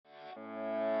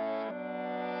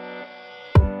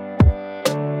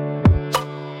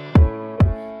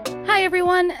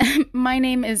everyone. My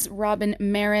name is Robin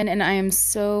Marin, and I am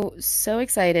so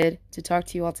excited to talk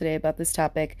to you all today about this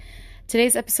topic.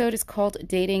 Today's episode is called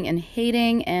Dating and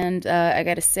Hating, and I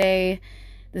gotta say,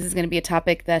 this is going to be a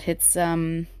topic that hits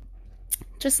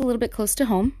just a little bit close to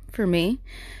home for me.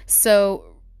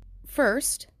 So,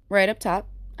 first, right up top,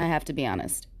 I have to be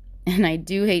honest. And I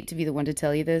do hate to be the one to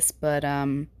tell you this, but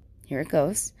here it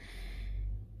goes.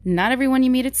 Not everyone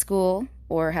you meet at school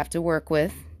or have to work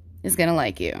with is gonna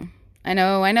like you. I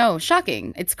know,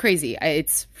 shocking. It's crazy.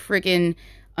 It's freaking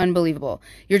unbelievable.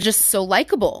 You're just so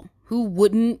likable. Who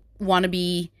wouldn't want to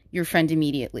be your friend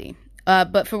immediately?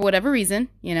 But for whatever reason,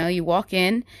 you walk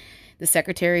in, the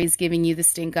secretary is giving you the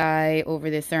stink eye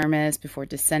over the thermos before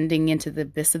descending into the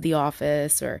abyss of the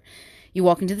office, or you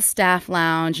walk into the staff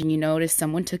lounge and you notice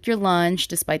someone took your lunch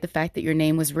despite the fact that your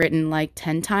name was written like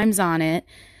 10 times on it.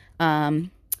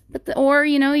 Or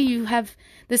you have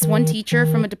this one teacher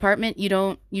from a department you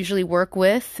don't usually work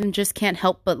with and just can't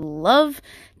help but love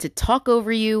to talk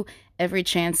over you every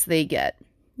chance they get.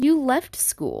 You left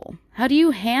school. How do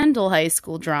you handle high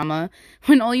school drama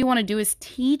when all you want to do is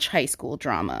teach high school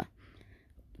drama?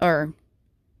 Or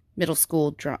middle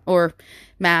school drama, or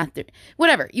math, or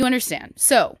whatever, you understand.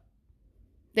 So,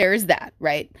 there is that,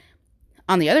 right?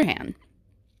 On the other hand,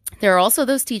 there are also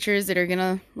those teachers that are going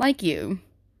to like you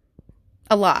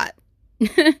a lot.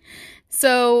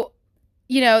 So,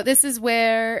 this is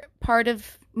where part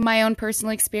of my own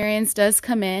personal experience does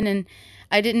come in, and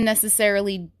I didn't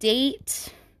necessarily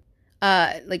date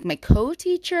like my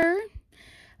co-teacher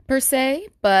per se,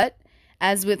 but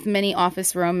as with many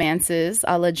office romances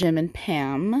a la Jim and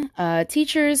Pam,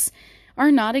 teachers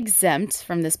are not exempt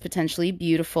from this potentially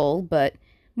beautiful but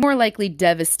more likely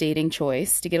devastating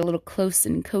choice to get a little close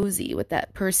and cozy with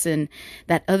that person,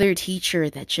 that other teacher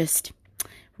that just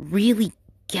really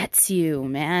gets you,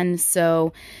 man.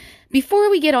 So before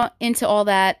we get into all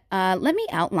that, let me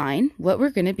outline what we're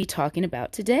going to be talking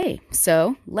about today.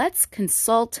 So let's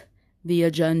consult the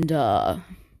agenda.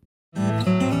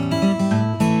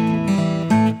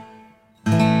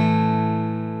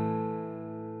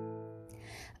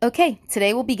 Okay,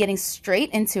 today we'll be getting straight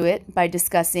into it by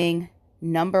discussing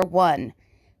number 1,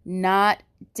 not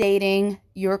dating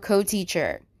your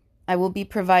co-teacher. I will be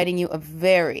providing you a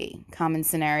very common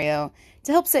scenario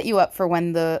to help set you up for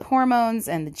when the hormones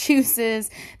and the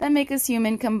juices that make us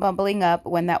human come bubbling up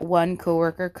when that one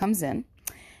coworker comes in.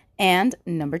 And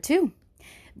number 2,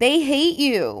 they hate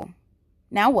you.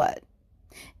 Now what?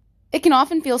 It can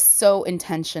often feel so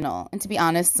intentional, and to be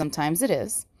honest, sometimes it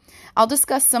is. I'll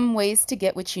discuss some ways to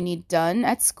get what you need done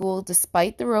at school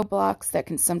despite the roadblocks that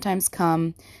can sometimes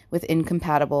come with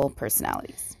incompatible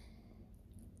personalities.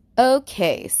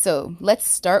 Okay, so let's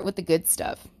start with the good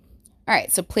stuff. All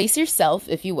right, so place yourself,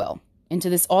 if you will, into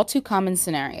this all too common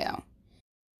scenario.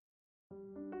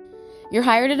 You're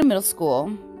hired at a middle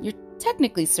school. You're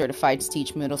technically certified to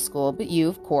teach middle school, but you,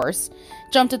 of course,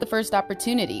 jumped at the first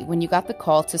opportunity when you got the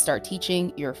call to start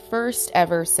teaching your first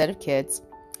ever set of kids,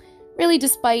 really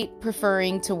despite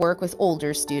preferring to work with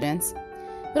older students.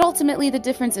 But ultimately, the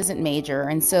difference isn't major,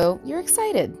 and so you're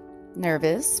excited.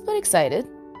 Nervous, but excited.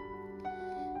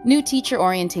 New teacher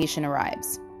orientation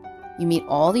arrives. You meet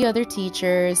all the other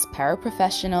teachers,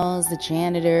 paraprofessionals, the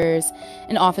janitors,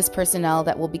 and office personnel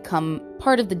that will become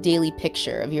part of the daily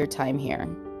picture of your time here.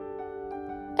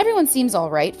 Everyone seems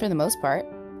all right for the most part.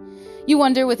 You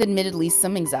wonder, with admittedly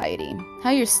some anxiety,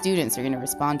 how your students are going to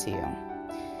respond to you.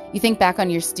 You think back on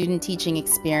your student teaching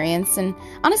experience, and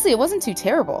honestly, it wasn't too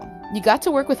terrible. You got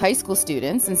to work with high school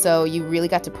students, and so you really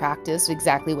got to practice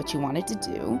exactly what you wanted to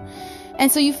do.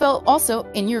 And so you felt also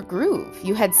in your groove.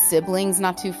 You had siblings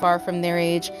not too far from their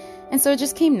age, and so it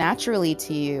just came naturally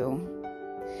to you.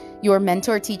 Your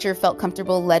mentor teacher felt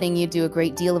comfortable letting you do a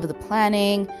great deal of the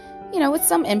planning, with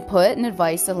some input and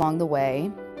advice along the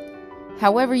way.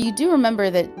 However, you do remember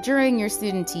that during your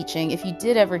student teaching, if you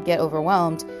did ever get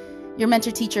overwhelmed, your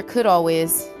mentor teacher could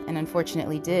always, and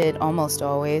unfortunately did almost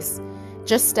always,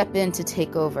 just step in to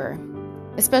take over,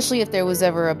 especially if there was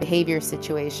ever a behavior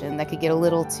situation that could get a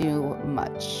little too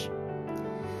much.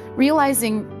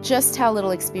 Realizing just how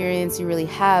little experience you really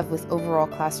have with overall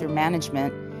classroom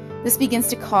management, this begins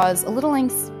to cause a little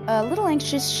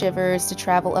anxious shivers to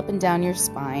travel up and down your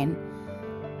spine.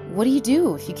 What do you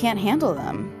do if you can't handle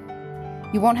them?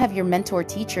 You won't have your mentor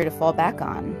teacher to fall back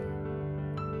on.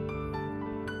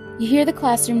 You hear the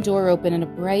classroom door open and a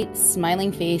bright,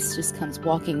 smiling face just comes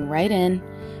walking right in,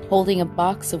 holding a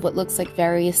box of what looks like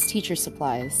various teacher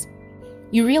supplies.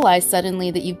 You realize suddenly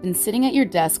that you've been sitting at your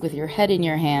desk with your head in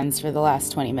your hands for the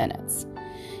last 20 minutes.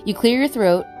 You clear your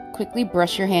throat, quickly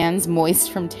brush your hands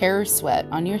moist from terror sweat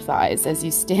on your thighs as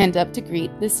you stand up to greet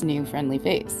this new friendly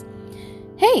face.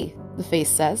 "Hey," the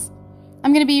face says,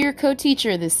 "I'm going to be your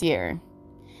co-teacher this year."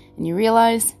 And you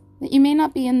realize that you may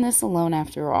not be in this alone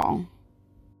after all.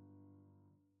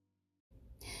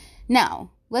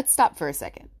 Now, let's stop for a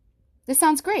second. This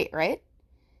sounds great, right?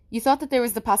 You thought that there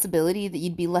was the possibility that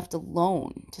you'd be left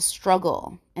alone to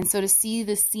struggle. And so to see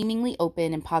this seemingly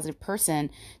open and positive person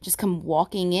just come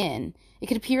walking in, it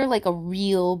could appear like a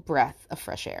real breath of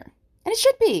fresh air. And it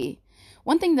should be.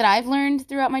 One thing that I've learned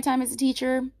throughout my time as a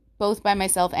teacher, both by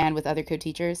myself and with other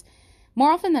co-teachers,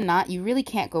 more often than not, you really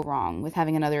can't go wrong with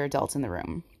having another adult in the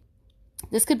room.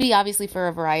 This could be obviously for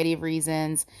a variety of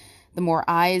reasons. The more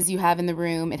eyes you have in the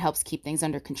room, it helps keep things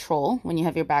under control when you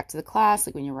have your back to the class,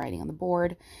 like when you're writing on the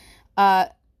board. And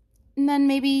then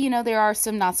maybe, there are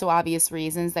some not so obvious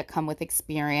reasons that come with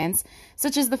experience,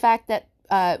 such as the fact that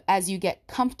as you get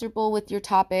comfortable with your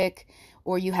topic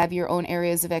or you have your own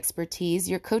areas of expertise,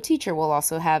 your co-teacher will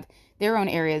also have their own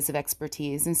areas of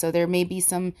expertise. And so there may be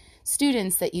some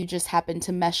students that you just happen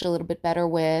to mesh a little bit better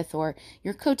with, or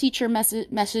your co-teacher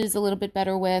meshes a little bit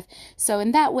better with. So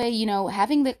in that way,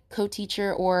 having the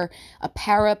co-teacher or a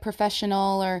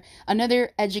paraprofessional or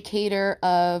another educator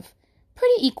of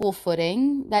pretty equal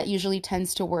footing, that usually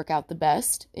tends to work out the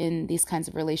best in these kinds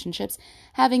of relationships.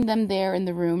 Having them there in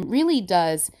the room really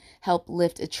does help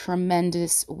lift a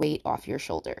tremendous weight off your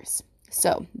shoulders.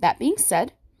 So that being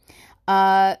said,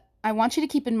 I want you to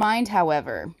keep in mind,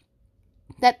 however,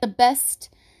 that the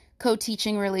best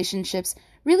co-teaching relationships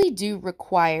really do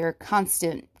require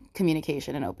constant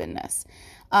communication and openness.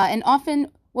 And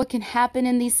often what can happen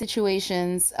in these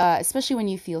situations, especially when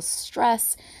you feel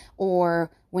stress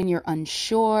or when you're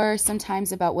unsure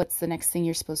sometimes about what's the next thing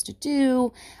you're supposed to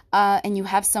do, and you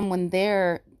have someone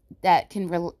there that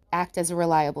can act as a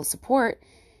reliable support,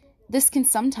 this can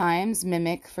sometimes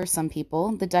mimic, for some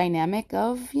people, the dynamic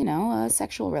of, a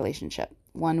sexual relationship,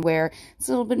 one where it's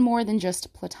a little bit more than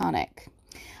just platonic.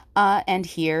 And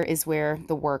here is where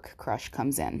the work crush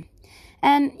comes in.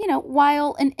 And,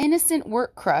 while an innocent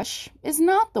work crush is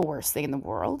not the worst thing in the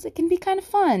world, it can be kind of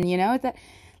fun, that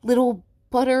little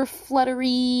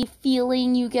fluttery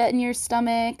feeling you get in your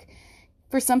stomach.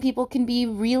 For some people can be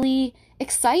really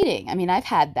exciting. I mean, I've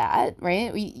had that,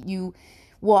 right? You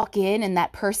walk in and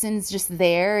that person's just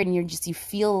there and you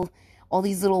feel all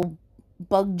these little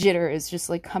bug jitters just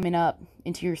like coming up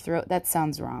into your throat. That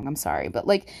sounds wrong. I'm sorry. But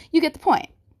you get the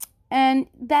point. And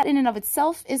that in and of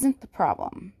itself isn't the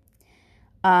problem.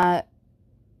 An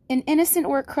innocent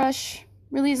work crush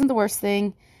really isn't the worst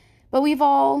thing. But we've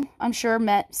all, I'm sure,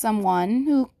 met someone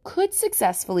who could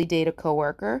successfully date a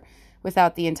coworker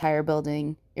without the entire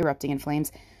building erupting in flames.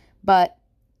 But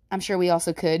I'm sure we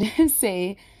also could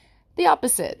say the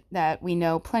opposite, that we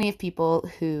know plenty of people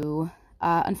who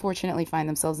unfortunately find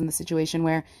themselves in the situation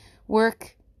where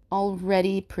work,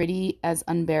 already pretty as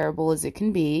unbearable as it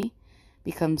can be,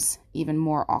 becomes even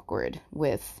more awkward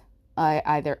with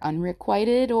either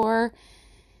unrequited or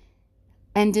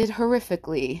ended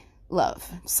horrifically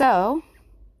love. So,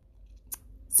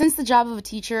 since the job of a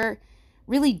teacher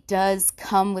really does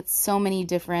come with so many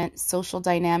different social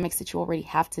dynamics that you already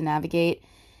have to navigate,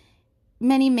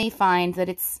 many may find that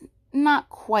it's not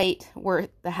quite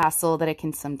worth the hassle that it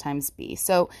can sometimes be.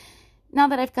 So, now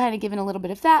that I've kind of given a little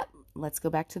bit of that, let's go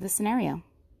back to the scenario.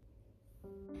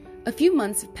 A few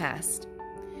months have passed.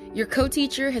 Your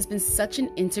co-teacher has been such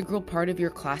an integral part of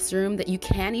your classroom that you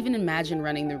can't even imagine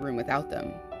running the room without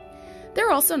them.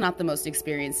 They're also not the most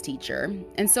experienced teacher,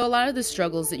 and so a lot of the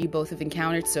struggles that you both have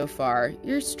encountered so far,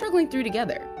 you're struggling through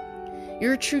together.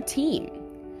 You're a true team.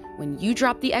 When you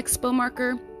drop the expo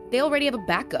marker, they already have a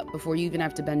backup before you even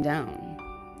have to bend down.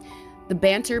 The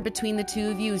banter between the two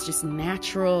of you is just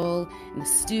natural, and the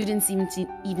students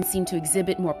even seem to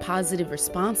exhibit more positive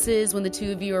responses when the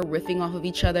two of you are riffing off of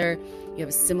each other. You have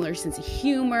a similar sense of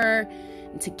humor,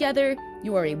 and together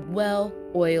you are a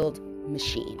well-oiled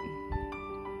machine.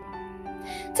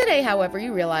 Today, however,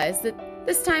 you realize that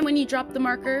this time when you drop the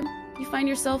marker, you find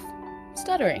yourself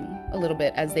stuttering a little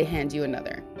bit as they hand you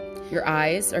another. Your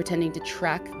eyes are tending to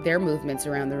track their movements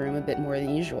around the room a bit more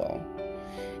than usual.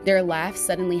 Their laugh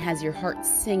suddenly has your heart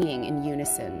singing in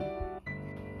unison.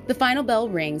 The final bell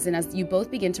rings, and as you both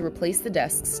begin to replace the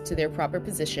desks to their proper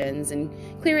positions and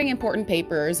clearing important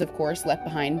papers, of course, left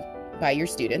behind by your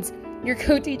students, your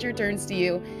co-teacher turns to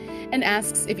you and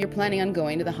asks if you're planning on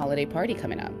going to the holiday party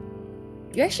coming up.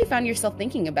 You actually found yourself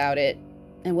thinking about it,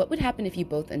 and what would happen if you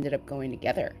both ended up going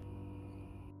together?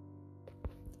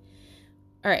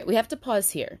 All right, we have to pause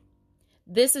here.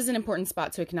 This is an important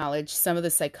spot to acknowledge some of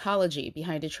the psychology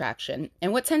behind attraction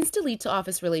and what tends to lead to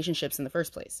office relationships in the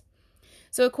first place.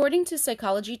 So according to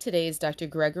Psychology Today's Dr.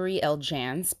 Gregory L.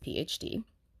 Jans, PhD,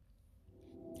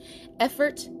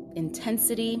 effort,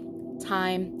 intensity,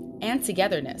 time, and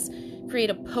togetherness create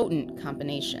a potent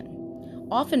combination,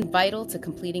 often vital to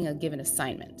completing a given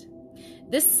assignment.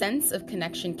 This sense of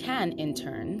connection can, in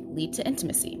turn, lead to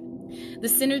intimacy. The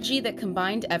synergy that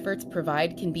combined efforts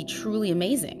provide can be truly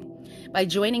amazing. By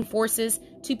joining forces,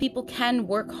 two people can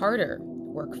work harder,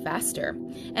 work faster,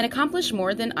 and accomplish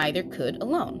more than either could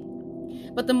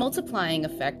alone. But the multiplying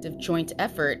effect of joint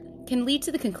effort can lead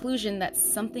to the conclusion that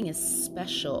something is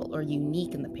special or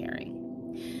unique in the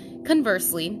pairing.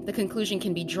 Conversely, the conclusion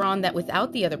can be drawn that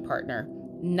without the other partner,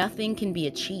 nothing can be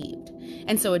achieved,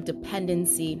 and so a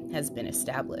dependency has been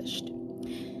established.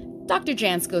 Dr.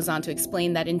 Jans goes on to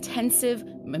explain that intensive,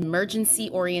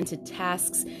 emergency-oriented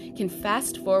tasks can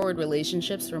fast-forward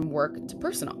relationships from work to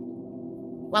personal.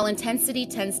 While intensity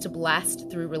tends to blast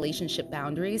through relationship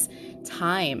boundaries,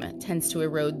 time tends to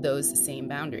erode those same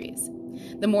boundaries.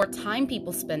 The more time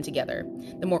people spend together,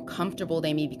 the more comfortable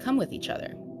they may become with each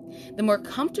other. The more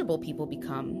comfortable people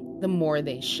become, the more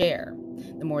they share.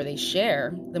 The more they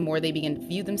share, the more they begin to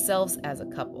view themselves as a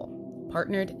couple,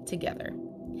 partnered together.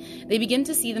 They begin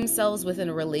to see themselves within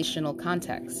a relational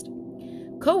context.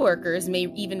 Coworkers may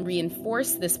even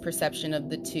reinforce this perception of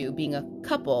the two being a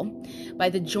couple by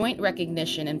the joint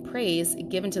recognition and praise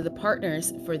given to the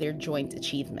partners for their joint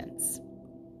achievements.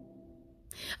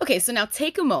 Okay, so now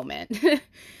take a moment,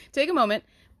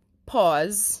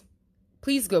 pause,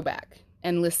 please go back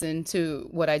and listen to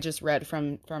what I just read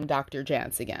from Dr.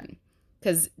 Jans again.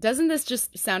 Because doesn't this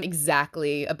just sound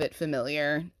exactly a bit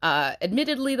familiar?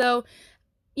 Admittedly, though,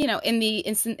 you know, in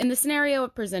the scenario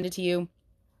presented to you,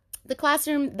 the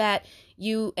classroom that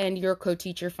you and your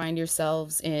co-teacher find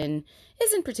yourselves in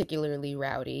isn't particularly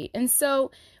rowdy. And so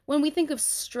when we think of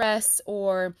stress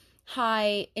or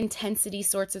high intensity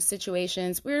sorts of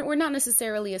situations, we're not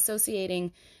necessarily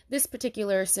associating this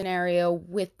particular scenario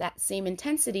with that same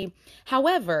intensity.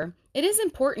 However, it is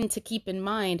important to keep in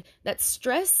mind that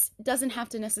stress doesn't have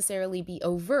to necessarily be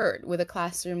overt with a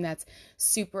classroom that's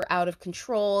super out of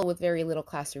control with very little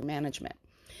classroom management.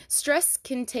 Stress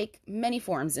can take many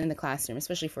forms in the classroom,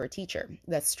 especially for a teacher.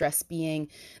 That stress being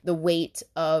the weight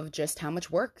of just how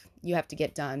much work you have to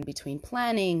get done between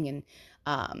planning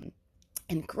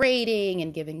and grading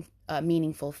and giving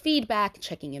meaningful feedback,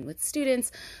 checking in with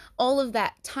students. All of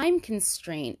that time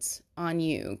constraint on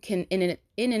you can, in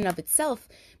and of itself,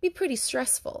 be pretty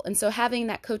stressful. And so having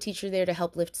that co-teacher there to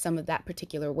help lift some of that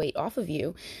particular weight off of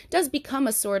you does become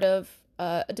a sort of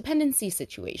a dependency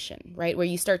situation, right? Where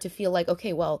you start to feel like,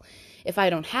 okay, well, if I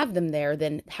don't have them there,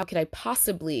 then how could I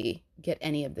possibly get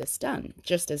any of this done?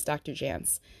 Just as Dr.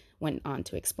 Jans went on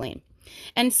to explain.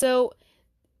 And so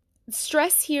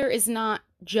stress here is not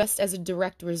just as a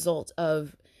direct result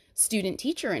of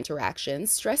student-teacher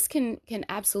interactions. Stress can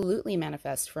absolutely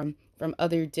manifest from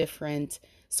other different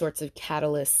sorts of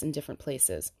catalysts in different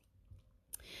places.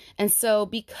 And so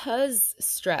because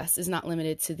stress is not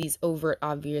limited to these overt,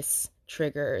 obvious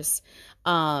triggers,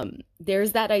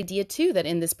 there's that idea too that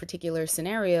in this particular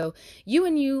scenario, you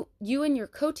and your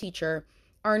co-teacher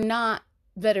are not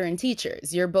veteran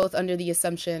teachers. You're both under the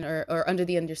assumption or under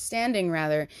the understanding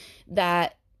rather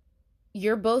that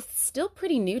you're both still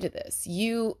pretty new to this.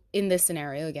 You, in this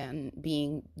scenario, again,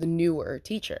 being the newer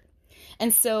teacher.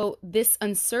 And so this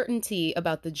uncertainty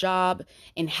about the job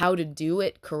and how to do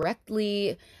it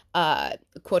correctly,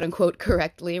 quote unquote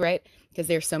correctly, right? Because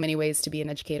there's so many ways to be an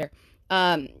educator,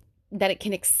 that it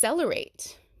can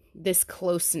accelerate this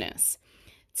closeness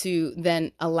to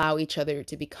then allow each other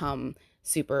to become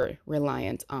super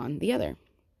reliant on the other.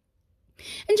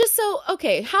 And just so,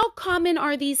 okay, how common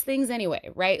are these things anyway,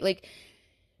 right? Like,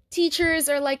 teachers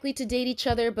are likely to date each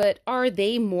other, but are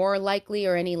they more likely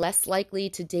or any less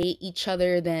likely to date each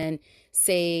other than,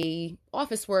 say,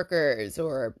 office workers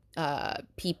or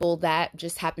people that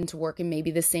just happen to work in maybe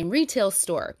the same retail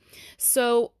store?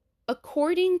 So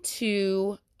according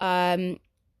to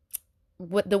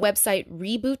what the website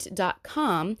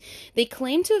reboot.com, they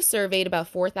claim to have surveyed about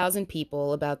 4,000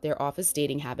 people about their office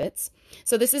dating habits.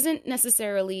 So this isn't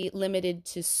necessarily limited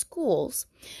to schools,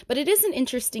 but it is an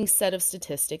interesting set of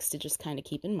statistics to just kind of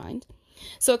keep in mind.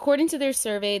 So according to their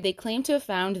survey, they claim to have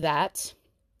found that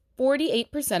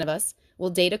 48% of us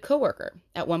will date a coworker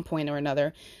at one point or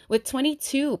another, with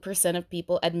 22% of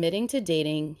people admitting to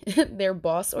dating their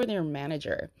boss or their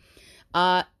manager.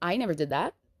 I never did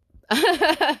that.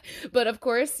 But of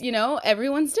course,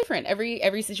 everyone's different.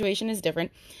 Every situation is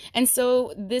different. And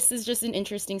so this is just an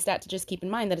interesting stat to just keep in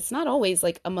mind, that it's not always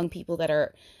like among people that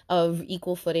are of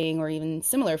equal footing or even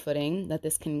similar footing that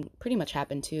this can pretty much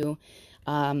happen to.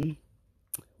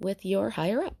 With your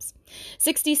higher ups.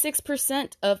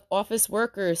 66% of office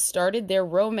workers started their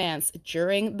romance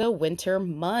during the winter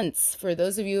months. For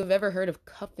those of you who have ever heard of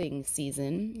cuffing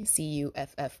season,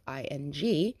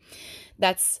 cuffing,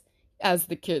 that's, as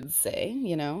the kids say,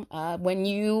 when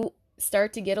you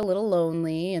start to get a little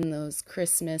lonely in those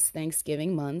Christmas,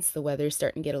 Thanksgiving months, the weather's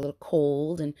starting to get a little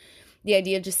cold, and the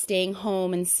idea of just staying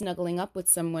home and snuggling up with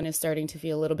someone is starting to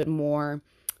feel a little bit more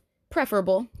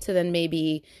preferable to then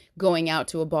maybe going out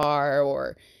to a bar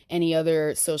or any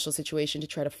other social situation to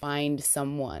try to find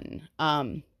someone.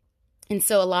 And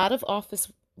so a lot of office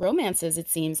romances, it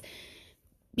seems,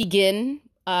 begin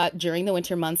during the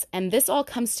winter months, and this all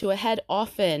comes to a head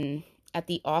often at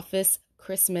the office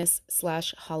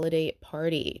Christmas/holiday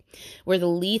party, where the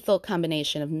lethal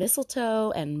combination of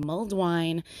mistletoe and mulled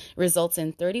wine results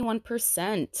in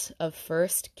 31% of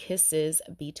first kisses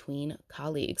between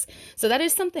colleagues. So that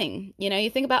is something, you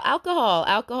think about alcohol.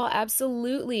 Alcohol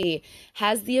absolutely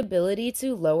has the ability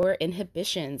to lower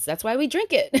inhibitions. That's why we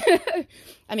drink it.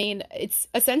 I mean, it's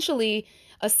essentially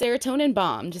a serotonin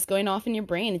bomb just going off in your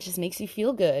brain. It just makes you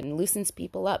feel good and loosens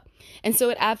people up. And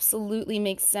so it absolutely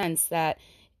makes sense that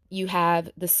you have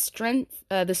the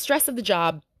stress of the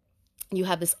job. You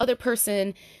have this other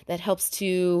person that helps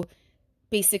to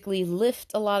basically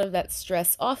lift a lot of that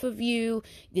stress off of you.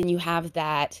 Then you have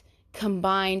that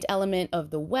combined element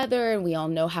of the weather. And we all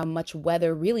know how much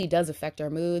weather really does affect our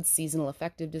moods. Seasonal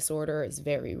affective disorder is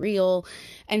very real.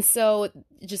 And so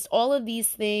just all of these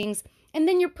things. And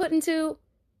then you're put into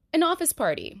an office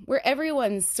party where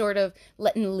everyone's sort of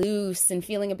letting loose and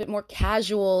feeling a bit more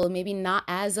casual, maybe not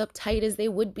as uptight as they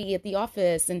would be at the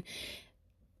office, and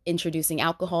introducing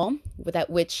alcohol,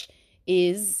 which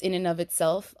is in and of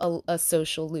itself a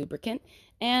social lubricant.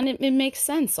 And it makes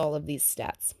sense, all of these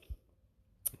stats.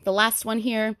 The last one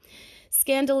here,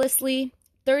 scandalously,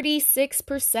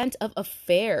 36% of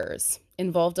affairs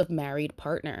involved a married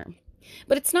partner.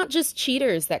 But it's not just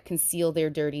cheaters that conceal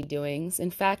their dirty doings. In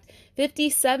fact,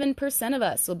 57% of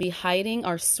us will be hiding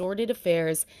our sordid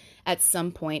affairs at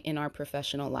some point in our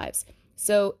professional lives.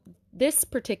 So this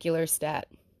particular stat,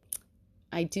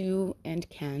 I do and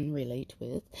can relate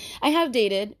with. I have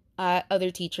dated other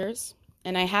teachers,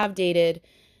 and I have dated,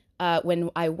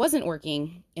 when I wasn't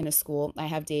working in a school, I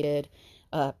have dated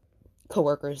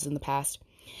coworkers in the past.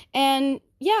 And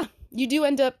yeah, you do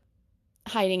end up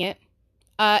hiding it.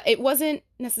 It wasn't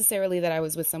necessarily that I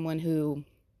was with someone who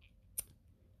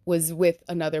was with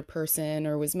another person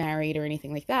or was married or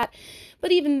anything like that.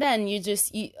 But even then,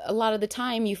 a lot of the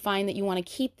time you find that you want to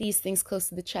keep these things close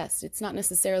to the chest. It's not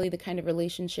necessarily the kind of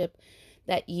relationship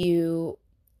that you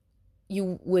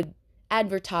would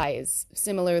advertise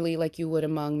similarly like you would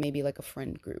among maybe like a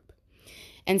friend group.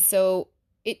 And so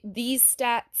these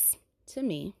stats, to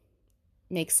me,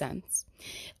 make sense.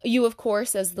 You, of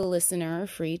course, as the listener, are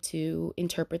free to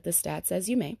interpret the stats as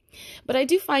you may. But I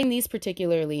do find these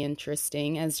particularly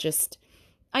interesting as just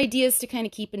ideas to kind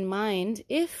of keep in mind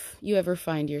if you ever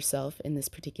find yourself in this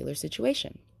particular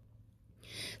situation.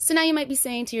 So now you might be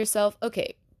saying to yourself,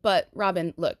 okay, but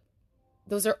Robin, look,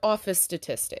 those are office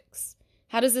statistics.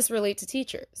 How does this relate to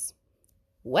teachers?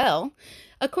 Well,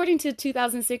 according to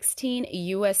 2016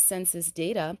 U.S. Census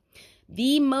data,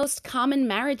 the most common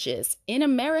marriages in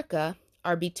America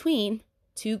are between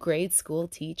two grade school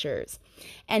teachers.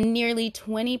 And nearly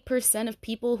 20% of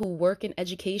people who work in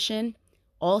education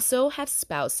also have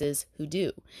spouses who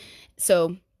do.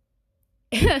 So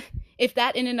if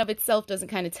that in and of itself doesn't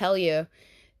kind of tell you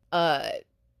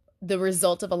the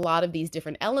result of a lot of these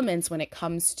different elements when it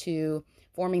comes to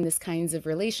forming this kinds of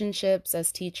relationships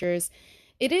as teachers,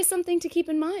 it is something to keep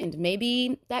in mind.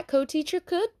 Maybe that co-teacher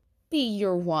could be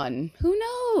your one. Who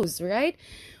knows, right?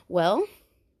 Well,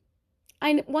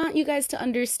 I want you guys to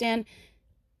understand,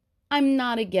 I'm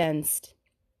not against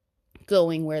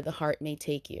going where the heart may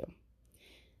take you.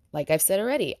 Like I've said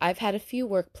already, I've had a few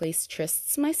workplace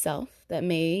trysts myself that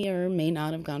may or may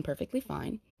not have gone perfectly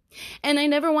fine. And I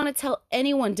never want to tell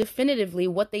anyone definitively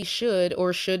what they should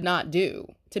or should not do.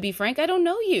 To be frank, I don't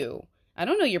know you. I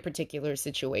don't know your particular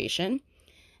situation.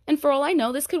 And for all I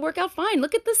know, this could work out fine.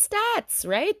 Look at the stats,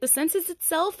 right? The census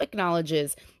itself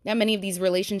acknowledges that many of these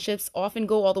relationships often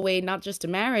go all the way not just to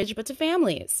marriage, but to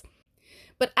families.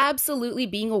 But absolutely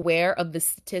being aware of the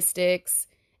statistics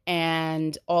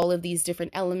and all of these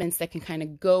different elements that can kind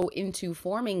of go into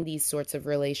forming these sorts of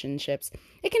relationships,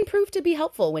 it can prove to be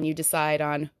helpful when you decide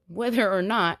on whether or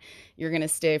not you're going to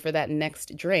stay for that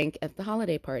next drink at the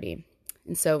holiday party.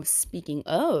 And so, speaking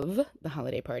of the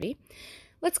holiday party,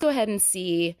 let's go ahead and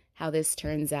see how this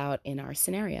turns out in our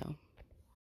scenario.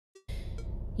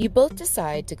 You both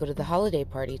decide to go to the holiday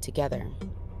party together.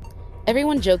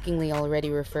 Everyone jokingly already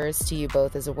refers to you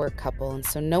both as a work couple, and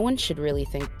so no one should really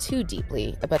think too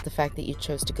deeply about the fact that you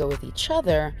chose to go with each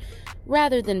other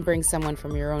rather than bring someone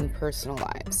from your own personal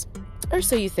lives. Or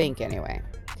so you think, anyway.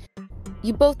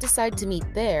 You both decide to meet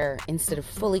there instead of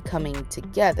fully coming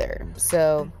together,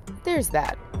 so there's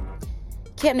that.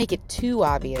 Can't make it too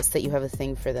obvious that you have a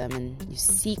thing for them and you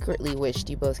secretly wished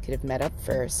you both could have met up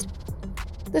first.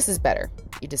 This is better,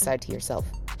 you decide to yourself.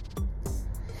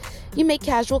 You make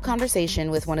casual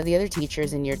conversation with one of the other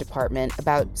teachers in your department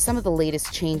about some of the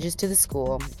latest changes to the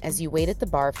school as you wait at the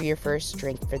bar for your first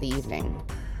drink for the evening.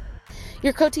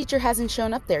 Your co-teacher hasn't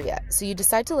shown up there yet, so you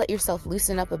decide to let yourself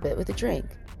loosen up a bit with a drink.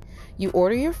 You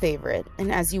order your favorite, and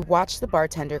as you watch the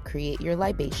bartender create your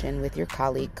libation with your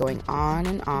colleague going on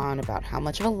and on about how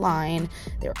much of a line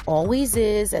there always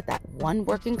is at that one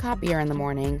working copier in the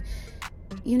morning,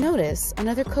 you notice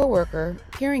another coworker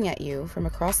peering at you from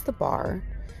across the bar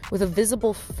with a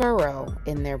visible furrow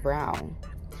in their brow.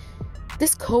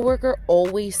 This coworker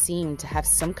always seemed to have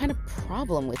some kind of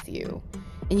problem with you,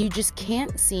 and you just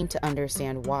can't seem to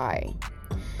understand why.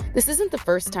 This isn't the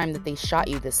first time that they shot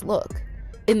you this look.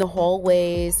 In the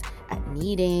hallways, at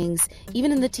meetings,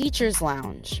 even in the teacher's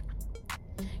lounge.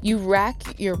 You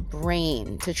rack your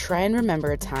brain to try and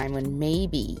remember a time when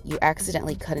maybe you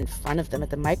accidentally cut in front of them at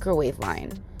the microwave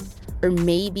line. Or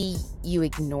maybe you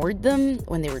ignored them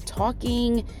when they were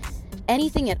talking.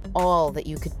 Anything at all that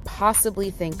you could possibly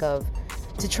think of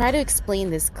to try to explain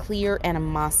this clear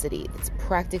animosity that's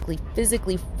practically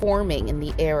physically forming in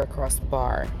the air across the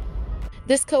bar.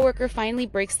 This coworker finally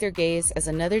breaks their gaze as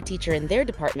another teacher in their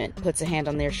department puts a hand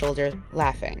on their shoulder,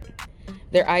 laughing.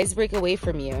 Their eyes break away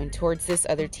from you and towards this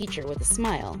other teacher with a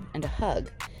smile and a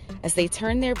hug as they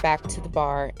turn their back to the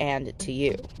bar and to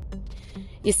you.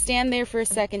 You stand there for a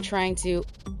second trying to,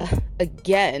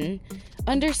 again,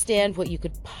 understand what you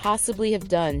could possibly have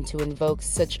done to invoke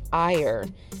such ire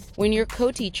when your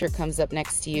co-teacher comes up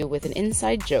next to you with an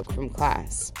inside joke from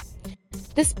class.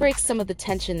 This breaks some of the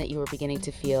tension that you were beginning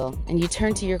to feel, and you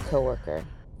turn to your coworker.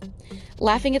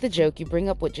 Laughing at the joke, you bring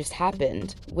up what just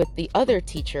happened with the other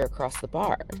teacher across the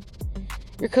bar.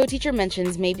 Your co-teacher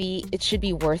mentions maybe it should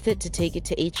be worth it to take it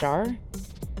to HR.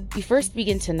 You first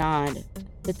begin to nod,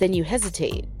 but then you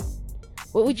hesitate.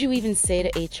 What would you even say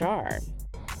to HR?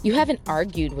 You haven't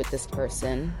argued with this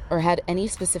person or had any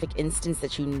specific instance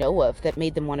that you know of that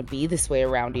made them want to be this way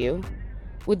around you.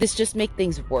 Would this just make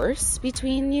things worse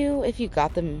between you if you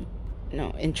got them,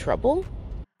 in trouble?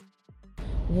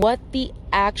 What the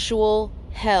actual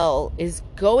hell is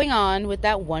going on with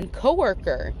that one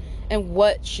coworker, and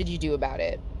what should you do about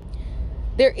it?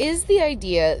 There is the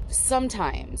idea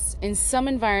sometimes in some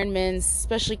environments,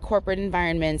 especially corporate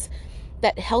environments,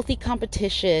 that healthy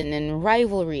competition and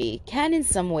rivalry can in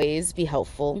some ways be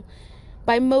helpful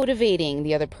by motivating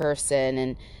the other person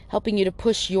and helping you to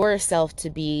push yourself to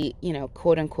be,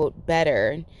 quote unquote,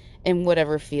 better in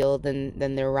whatever field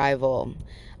than their rival.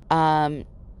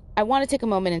 I want to take a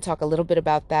moment and talk a little bit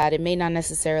about that. It may not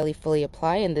necessarily fully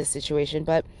apply in this situation,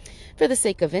 but for the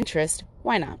sake of interest,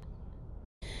 why not?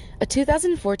 A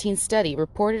 2014 study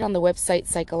reported on the website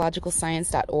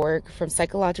psychologicalscience.org from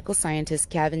psychological scientist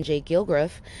Kevin J.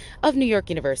 Gilgriff of New York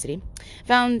University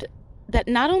found that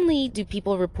not only do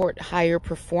people report higher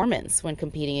performance when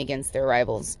competing against their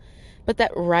rivals, but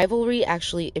that rivalry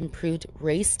actually improved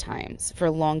race times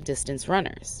for long-distance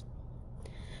runners.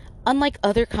 Unlike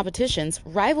other competitions,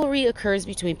 rivalry occurs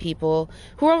between people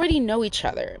who already know each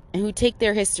other and who take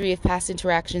their history of past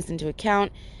interactions into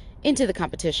account into the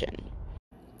competition.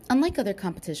 Unlike other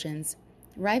competitions,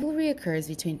 rivalry occurs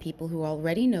between people who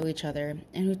already know each other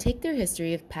and who take their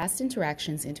history of past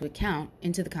interactions into account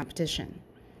into the competition.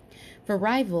 For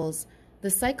rivals, the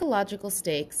psychological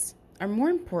stakes are more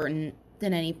important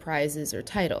than any prizes or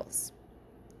titles.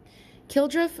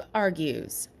 Gilgriff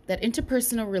argues that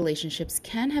interpersonal relationships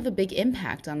can have a big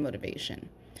impact on motivation,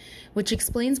 which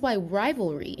explains why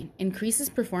rivalry increases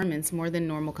performance more than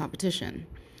normal competition.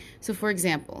 So, for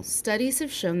example, studies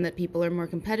have shown that people are more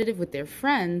competitive with their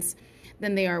friends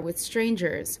than they are with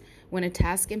strangers when a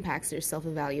task impacts their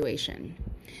self-evaluation.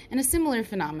 And a similar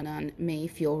phenomenon may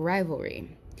fuel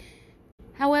rivalry.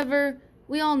 However,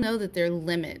 we all know that there are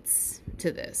limits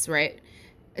to this, right?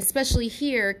 Especially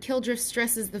here, Kildriff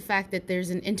stresses the fact that there's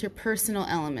an interpersonal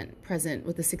element present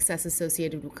with the success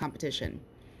associated with competition.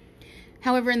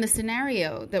 However, in the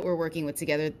scenario that we're working with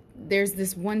together, there's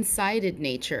this one-sided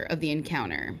nature of the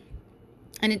encounter.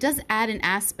 And it does add an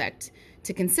aspect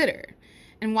to consider.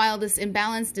 And while this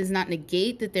imbalance does not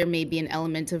negate that there may be an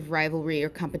element of rivalry or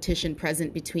competition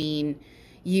present between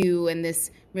you and this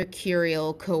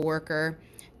mercurial coworker,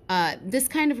 this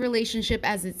kind of relationship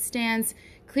as it stands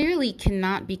clearly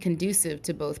cannot be conducive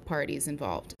to both parties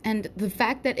involved. And the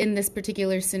fact that in this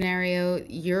particular scenario,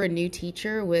 you're a new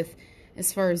teacher with,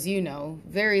 as far as you know,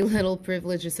 very little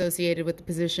privilege associated with the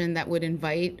position that would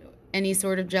invite any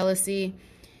sort of jealousy.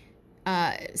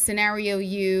 Scenario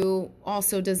U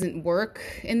also doesn't work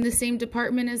in the same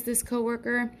department as this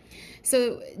coworker.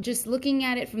 So just looking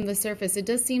at it from the surface, it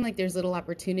does seem like there's little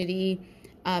opportunity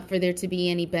for there to be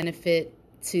any benefit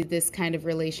to this kind of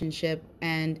relationship,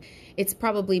 and it's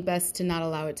probably best to not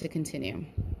allow it to continue.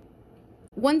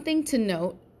 One thing to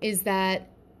note is that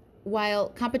while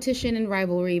competition and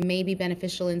rivalry may be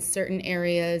beneficial in certain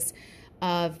areas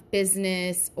of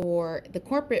business or the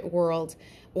corporate world,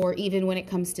 or even when it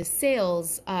comes to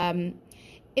sales,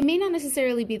 it may not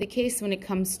necessarily be the case when it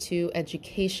comes to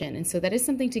education. And so that is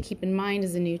something to keep in mind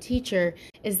as a new teacher,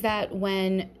 is that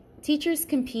when teachers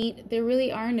compete, there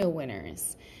really are no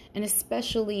winners, and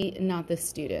especially not the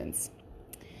students.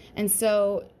 And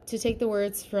so to take the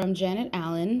words from Janet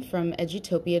Allen from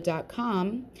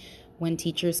edutopia.com, when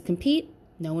teachers compete,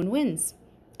 no one wins.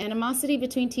 Animosity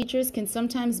between teachers can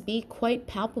sometimes be quite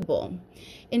palpable.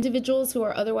 Individuals who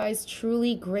are otherwise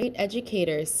truly great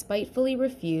educators spitefully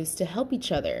refuse to help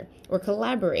each other or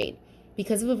collaborate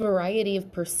because of a variety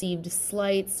of perceived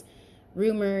slights,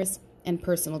 rumors, and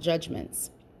personal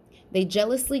judgments. They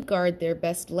jealously guard their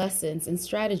best lessons and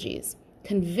strategies,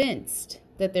 convinced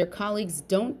that their colleagues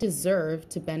don't deserve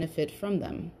to benefit from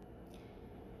them.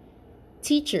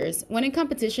 Teachers, when in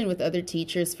competition with other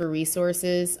teachers for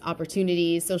resources,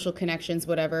 opportunities, social connections,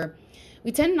 whatever,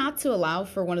 we tend not to allow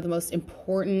for one of the most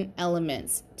important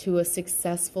elements to a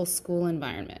successful school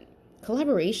environment: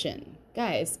 collaboration.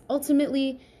 Guys,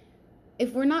 ultimately,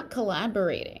 if we're not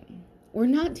collaborating, we're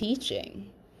not teaching.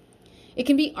 It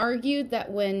can be argued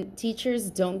that when teachers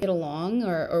don't get along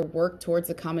or work towards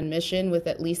a common mission with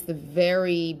at least the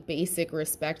very basic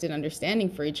respect and understanding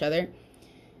for each other,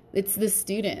 it's the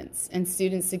students and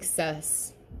student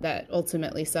success that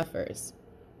ultimately suffers.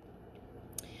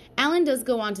 Allen does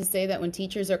go on to say that when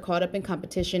teachers are caught up in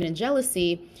competition and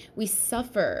jealousy, we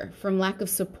suffer from lack of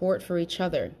support for each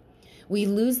other. We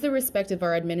lose the respect of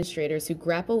our administrators who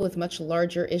grapple with much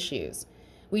larger issues.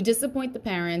 We disappoint the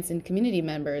parents and community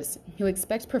members who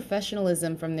expect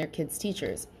professionalism from their kids'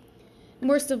 teachers. And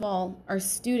worst of all, our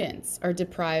students are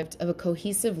deprived of a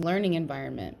cohesive learning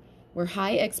environment where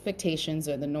high expectations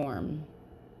are the norm.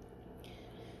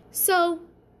 So,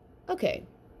 okay,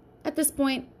 at this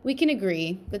point, we can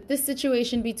agree that this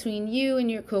situation between you and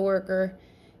your coworker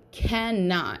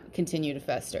cannot continue to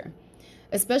fester,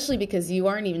 especially because you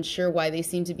aren't even sure why they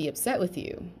seem to be upset with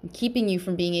you, keeping you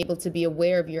from being able to be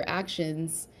aware of your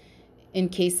actions in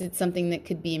case it's something that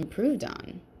could be improved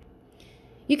on.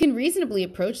 You can reasonably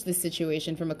approach this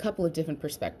situation from a couple of different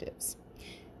perspectives.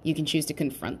 You can choose to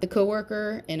confront the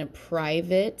coworker in a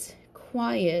private,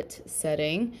 quiet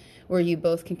setting where you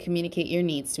both can communicate your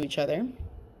needs to each other.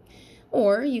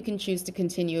 Or you can choose to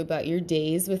continue about your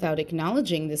days without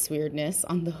acknowledging this weirdness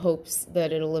on the hopes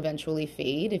that it'll eventually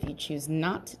fade if you choose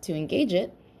not to engage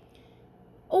it.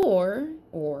 Or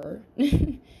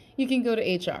you can go to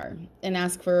HR and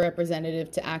ask for a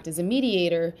representative to act as a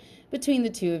mediator between the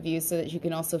two of you so that you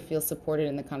can also feel supported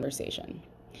in the conversation.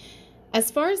 As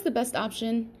far as the best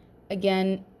option,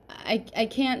 again, I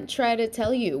can't try to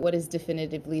tell you what is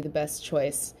definitively the best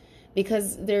choice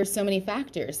because there are so many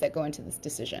factors that go into this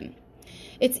decision.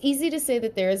 It's easy to say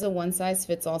that there is a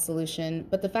one-size-fits-all solution,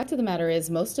 but the fact of the matter is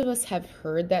most of us have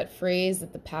heard that phrase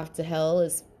that the path to hell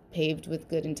is paved with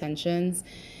good intentions.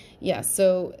 Yeah,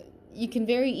 so you can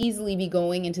very easily be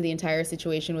going into the entire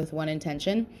situation with one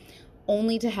intention,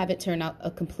 only to have it turn out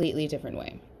a completely different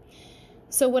way.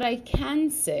 So what I can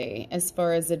say as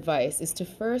far as advice is to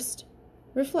first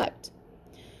reflect.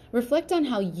 Reflect on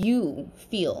how you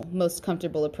feel most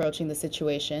comfortable approaching the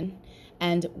situation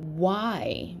and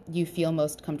why you feel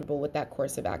most comfortable with that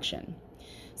course of action.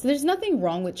 So there's nothing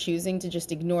wrong with choosing to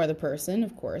just ignore the person,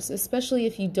 of course, especially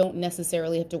if you don't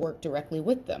necessarily have to work directly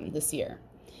with them this year.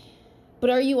 But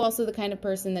are you also the kind of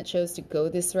person that chose to go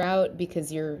this route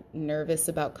because you're nervous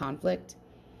about conflict?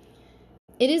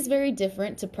 It is very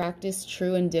different to practice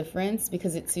true indifference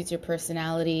because it suits your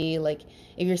personality. Like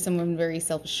if you're someone very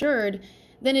self-assured,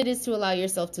 than it is to allow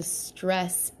yourself to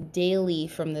stress daily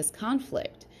from this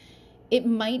conflict. It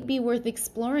might be worth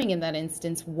exploring in that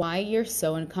instance why you're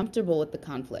so uncomfortable with the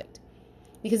conflict,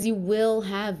 because you will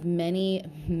have many,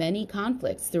 many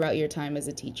conflicts throughout your time as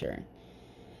a teacher.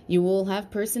 You will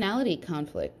have personality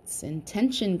conflicts,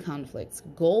 intention conflicts,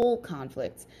 goal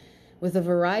conflicts with a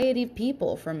variety of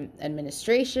people, from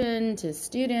administration to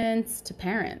students to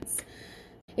parents.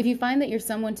 If you find that you're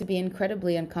someone to be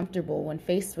incredibly uncomfortable when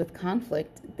faced with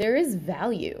conflict, there is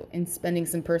value in spending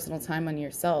some personal time on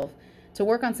yourself to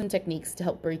work on some techniques to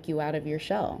help break you out of your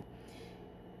shell.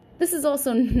 This is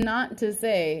also not to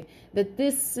say that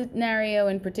this scenario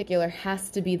in particular has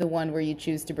to be the one where you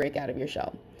choose to break out of your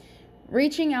shell.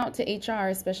 Reaching out to HR,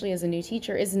 especially as a new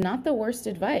teacher, is not the worst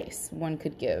advice one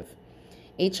could give.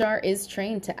 HR is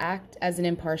trained to act as an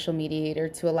impartial mediator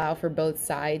to allow for both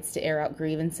sides to air out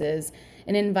grievances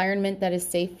in an environment that is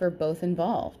safe for both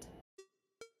involved.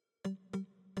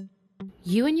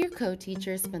 You and your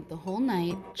co-teacher spent the whole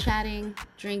night chatting,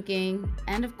 drinking,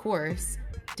 and of course,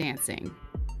 dancing.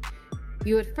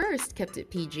 You at first kept it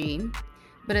PG,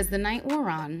 but as the night wore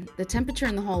on, the temperature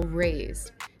in the hall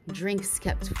raised, drinks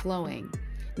kept flowing,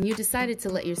 and you decided to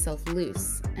let yourself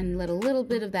loose and let a little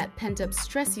bit of that pent-up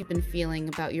stress you've been feeling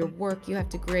about your work you have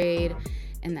to grade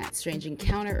and that strange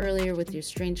encounter earlier with your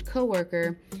strange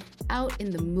coworker out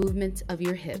in the movement of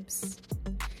your hips.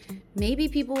 Maybe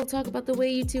people will talk about the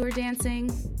way you two are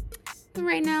dancing, but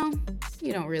right now,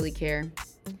 you don't really care.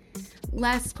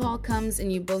 Last call comes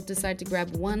and you both decide to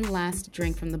grab one last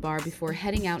drink from the bar before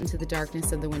heading out into the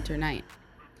darkness of the winter night.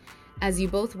 As you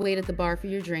both wait at the bar for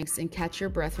your drinks and catch your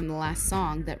breath from the last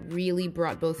song that really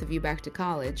brought both of you back to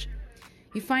college,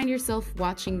 you find yourself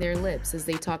watching their lips as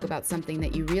they talk about something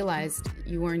that you realized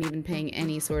you weren't even paying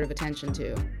any sort of attention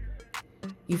to.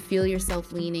 You feel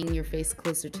yourself leaning your face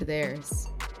closer to theirs.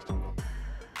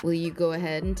 Will you go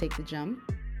ahead and take the jump?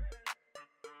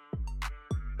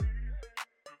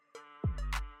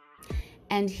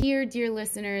 And here, dear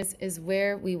listeners, is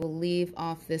where we will leave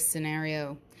off this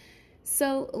scenario.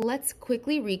 So let's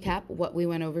quickly recap what we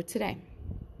went over today.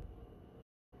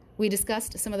 We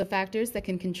discussed some of the factors that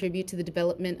can contribute to the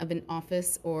development of an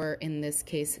office, or in this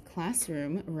case,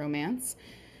 classroom romance.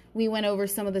 We went over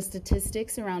some of the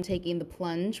statistics around taking the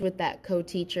plunge with that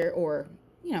co-teacher or,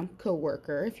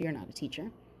 co-worker if you're not a teacher.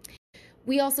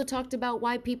 We also talked about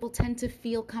why people tend to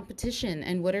feel competition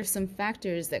and what are some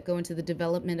factors that go into the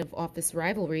development of office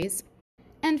rivalries.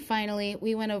 And finally,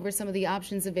 we went over some of the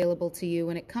options available to you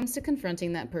when it comes to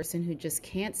confronting that person who just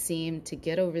can't seem to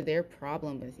get over their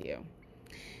problem with you.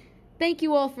 Thank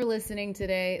you all for listening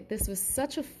today. This was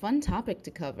such a fun topic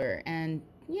to cover and,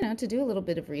 to do a little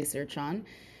bit of research on.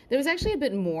 There was actually a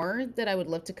bit more that I would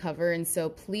love to cover, and so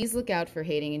please look out for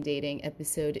Hating and Dating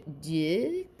episode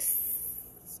 6.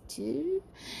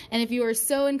 And if you are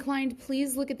so inclined,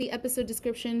 please look at the episode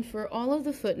description for all of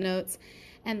the footnotes.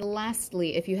 And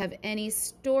lastly, if you have any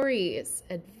stories,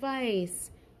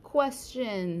 advice,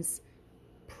 questions,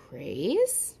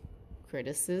 praise,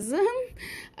 criticism,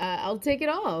 I'll take it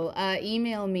all.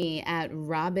 Email me at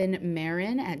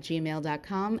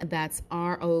robinmerrin@gmail.com. That's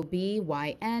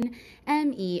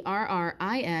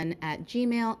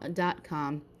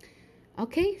ROBYNMERRIN@gmail.com.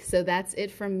 Okay, so that's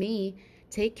it from me.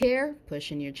 Take care,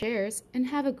 push in your chairs, and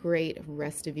have a great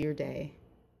rest of your day.